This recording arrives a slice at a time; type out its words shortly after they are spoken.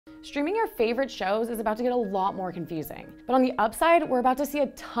Streaming your favorite shows is about to get a lot more confusing. But on the upside, we're about to see a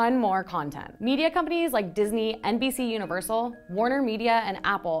ton more content. Media companies like Disney, NBC Universal, WarnerMedia, and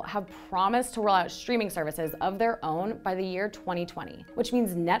Apple have promised to roll out streaming services of their own by the year 2020, which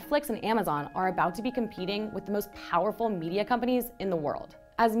means Netflix and Amazon are about to be competing with the most powerful media companies in the world.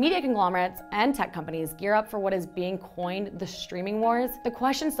 As media conglomerates and tech companies gear up for what is being coined the streaming wars, the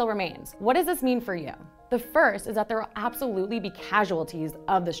question still remains: what does this mean for you? The first is that there will absolutely be casualties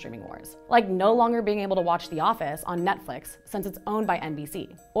of the streaming wars, like no longer being able to watch The Office on Netflix since it's owned by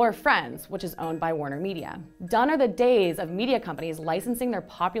NBC, or Friends, which is owned by WarnerMedia. Done are the days of media companies licensing their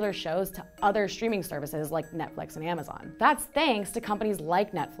popular shows to other streaming services like Netflix and Amazon. That's thanks to companies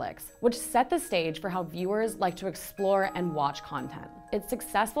like Netflix, which set the stage for how viewers like to explore and watch content. Its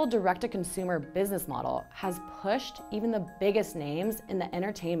successful direct-to-consumer business model has pushed even the biggest names in the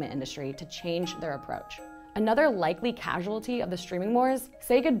entertainment industry to change their approach. Another likely casualty of the streaming wars: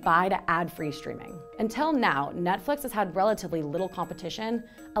 say goodbye to ad-free streaming. Until now, Netflix has had relatively little competition,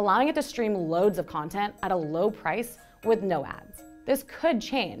 allowing it to stream loads of content at a low price with no ads. This could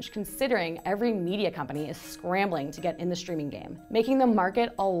change, considering every media company is scrambling to get in the streaming game, making the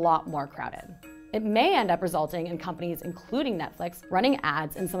market a lot more crowded. It may end up resulting in companies, including Netflix, running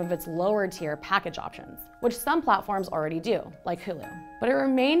ads in some of its lower-tier package options, which some platforms already do, like Hulu. But it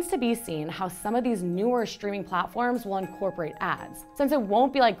remains to be seen how some of these newer streaming platforms will incorporate ads, since it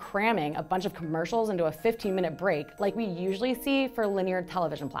won't be like cramming a bunch of commercials into a 15-minute break like we usually see for linear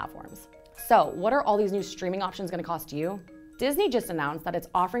television platforms. So, what are all these new streaming options going to cost you? Disney just announced that it's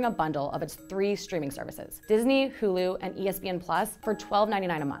offering a bundle of its 3 streaming services, Disney, Hulu, and ESPN Plus, for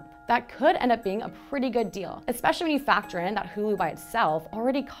 $12.99 a month. That could end up being a pretty good deal, especially when you factor in that Hulu by itself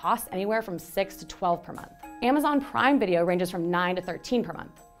already costs anywhere from $6 to $12 per month. Amazon Prime Video ranges from $9 to $13 per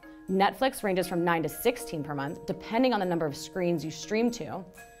month. Netflix ranges from $9 to $16 per month, depending on the number of screens you stream to.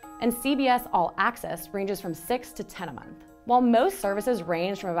 And CBS All Access ranges from $6 to $10 a month. While most services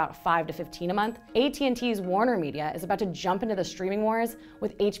range from about $5 to $15 a month, AT&T's WarnerMedia is about to jump into the streaming wars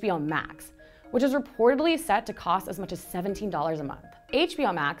with HBO Max, which is reportedly set to cost as much as $17 a month.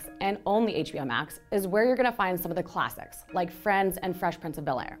 HBO Max, and only HBO Max, is where you're gonna find some of the classics, like Friends and Fresh Prince of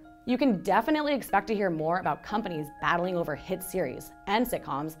Bel-Air. You can definitely expect to hear more about companies battling over hit series and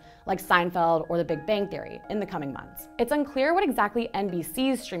sitcoms like Seinfeld or The Big Bang Theory in the coming months. It's unclear what exactly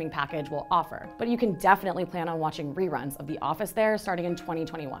NBC's streaming package will offer, but you can definitely plan on watching reruns of The Office there starting in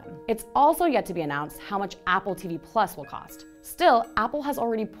 2021. It's also yet to be announced how much Apple TV Plus will cost. Still, Apple has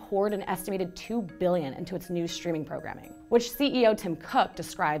already poured an estimated $2 billion into its new streaming programming, which CEO Tim Cook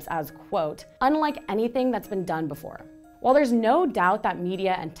describes as, quote, unlike anything that's been done before. While there's no doubt that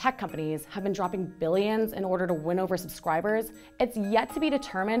media and tech companies have been dropping billions in order to win over subscribers, it's yet to be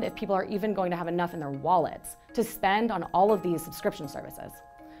determined if people are even going to have enough in their wallets to spend on all of these subscription services.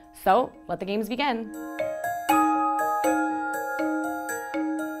 So let the games begin.